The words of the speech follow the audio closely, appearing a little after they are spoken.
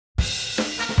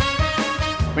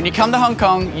When you come to Hong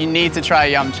Kong, you need to try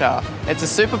yum cha. It's a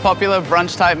super popular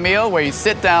brunch type meal where you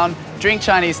sit down, drink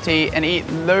Chinese tea, and eat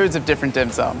loads of different dim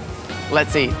sum.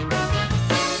 Let's eat.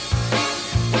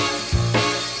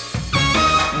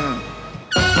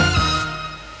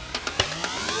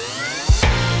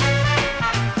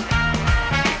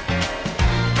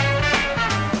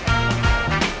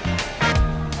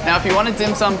 Now, if you want a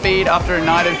dim sum feed after a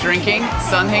night of drinking,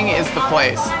 Sun Hing is the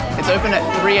place. It's open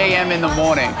at 3 a.m. in the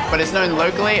morning, but it's known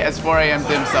locally as 4 a.m.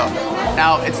 dim sum.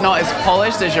 Now, it's not as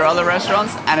polished as your other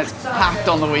restaurants, and it's packed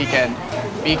on the weekend.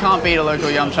 But you can't beat a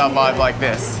local yum cha vibe like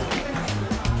this.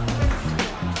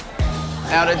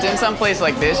 Now, at a dim sum place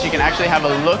like this, you can actually have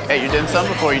a look at your dim sum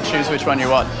before you choose which one you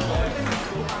want.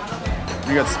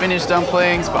 You got spinach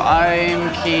dumplings, but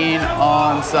I'm keen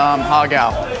on some ha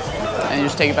gao. And you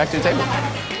just take it back to the table.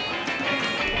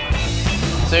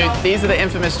 So these are the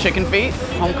infamous chicken feet.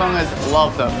 Hong Kongers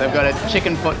love them. They've got a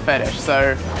chicken foot fetish.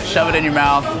 So shove it in your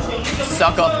mouth,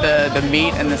 suck off the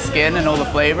meat and the skin and all the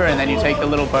flavor, and then you take the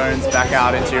little bones back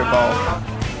out into your bowl.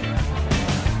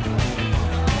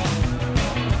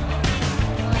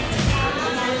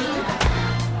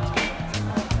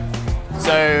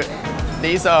 So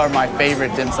these are my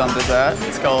favorite dim sum dessert.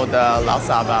 It's called lao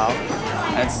sa bao.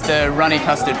 It's the runny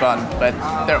custard bun, but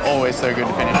they're always so good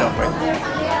to finish off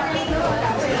with.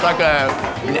 It's like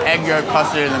an egg yolk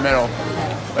custard in the middle,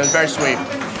 but it's very sweet.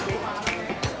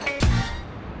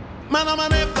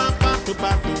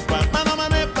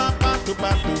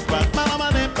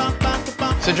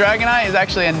 So Dragon Eye is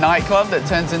actually a nightclub that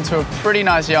turns into a pretty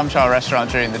nice yum cha restaurant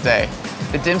during the day.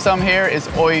 The dim sum here is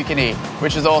all you can eat,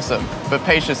 which is awesome, but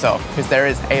pace yourself, because there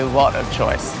is a lot of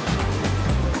choice.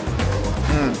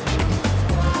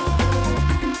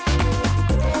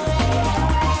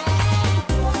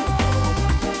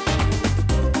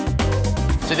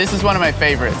 So this is one of my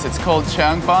favorites. It's called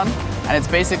cheung bun, and it's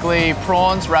basically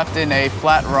prawns wrapped in a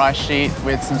flat rice sheet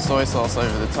with some soy sauce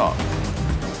over the top.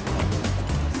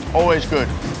 Always good.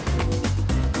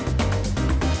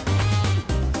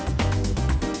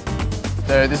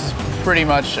 So this is pretty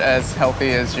much as healthy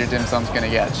as your dim sum's gonna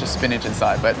get. It's just spinach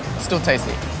inside, but still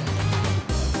tasty.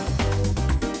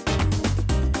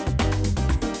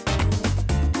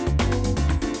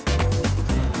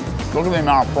 Look at the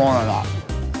amount of prawn in that.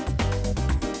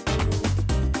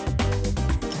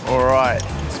 All right,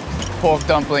 it's pork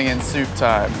dumpling and soup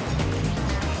time.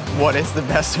 What is the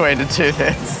best way to do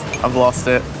this? I've lost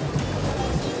it.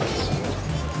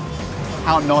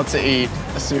 How not to eat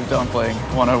a soup dumpling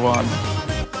 101.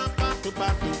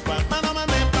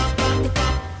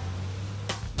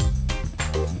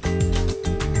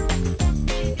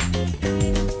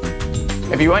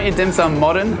 If you want your dim sum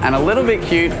modern and a little bit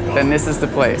cute, then this is the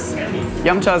place.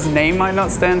 Yum cha's name might not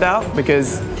stand out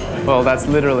because, well, that's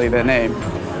literally their name.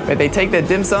 But they take their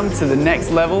dim sum to the next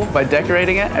level by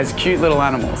decorating it as cute little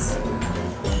animals.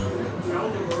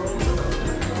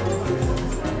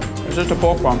 It's just a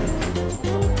pork bun.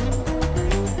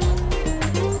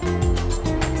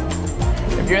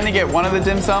 If you only get one of the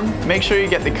dim sum, make sure you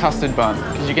get the custard bun,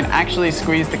 because you can actually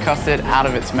squeeze the custard out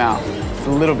of its mouth. It's a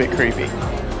little bit creepy.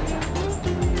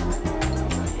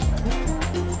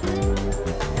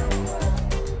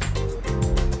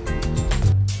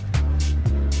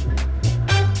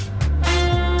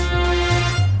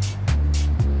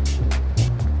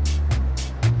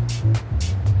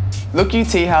 Luk Yu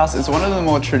Tea House is one of the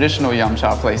more traditional yum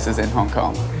cha places in Hong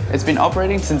Kong. It's been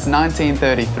operating since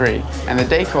 1933, and the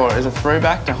decor is a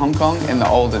throwback to Hong Kong in the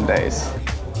olden days.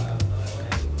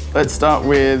 Let's start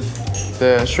with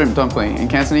the shrimp dumpling. In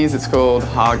Cantonese, it's called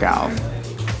ha gao.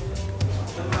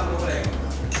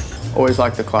 Always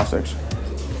like the classics.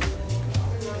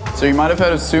 So you might have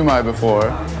heard of sumai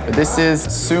before, but this is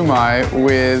sumai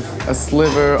with a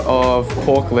sliver of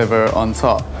pork liver on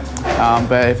top.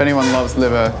 But if anyone loves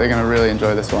liver, they're going to really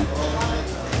enjoy this one.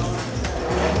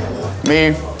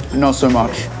 Me, not so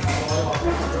much.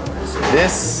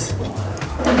 This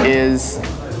is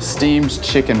steamed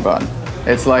chicken bun.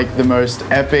 It's like the most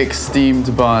epic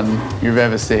steamed bun you've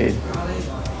ever seen.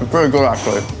 It's pretty good,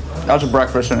 actually. That's a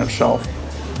breakfast in itself.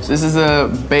 So this is a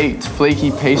baked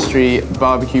flaky pastry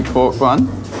barbecue pork bun.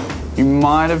 You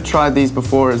might have tried these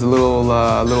before as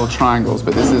little triangles,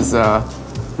 but this is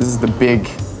the big,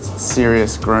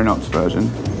 serious grown-ups version.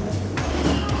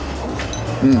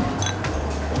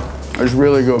 It's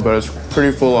really good, but it's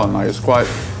pretty full on. Like, it's quite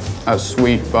a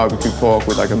sweet barbecue pork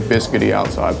with like a biscuity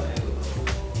outside.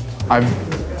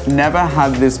 I've never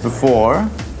had this before,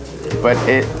 but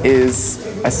it is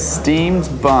a steamed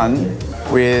bun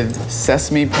with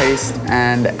sesame paste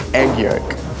and egg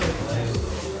yolk.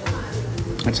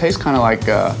 It tastes kind of like,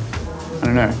 I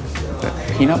don't know,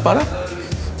 The peanut butter.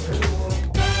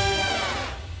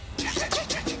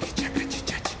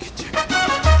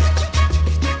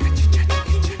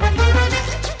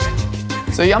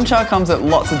 So yum cha comes at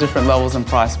lots of different levels and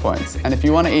price points. And if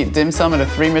you want to eat dim sum at a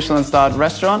 3 Michelin starred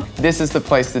restaurant, this is the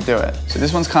place to do it. So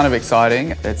this one's kind of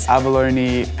exciting. It's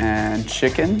abalone and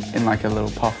chicken in like a little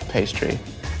puff pastry.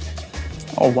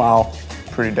 Oh wow,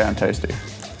 pretty damn tasty.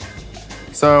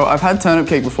 So I've had turnip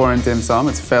cake before in dim sum.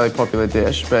 It's a fairly popular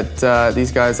dish, but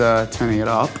these guys are turning it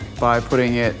up by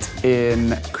putting it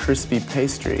in crispy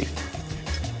pastry.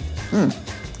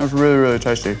 That's really, really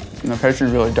tasty. And the pastry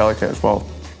is really delicate as well.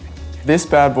 This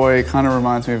bad boy kind of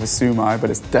reminds me of a sumai,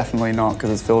 but it's definitely not because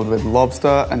it's filled with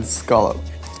lobster and scallop.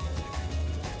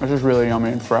 It's just really yummy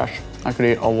and fresh. I could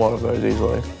eat a lot of those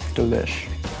easily. Delish.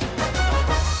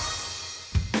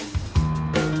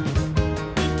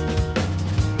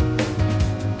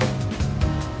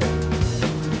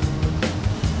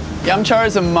 Yum cha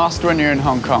is a must when you're in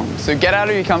Hong Kong, so get out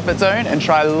of your comfort zone and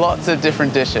try lots of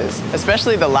different dishes,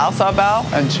 especially the lau sa bao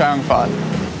and chow fan,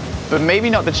 but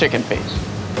maybe not the chicken feet.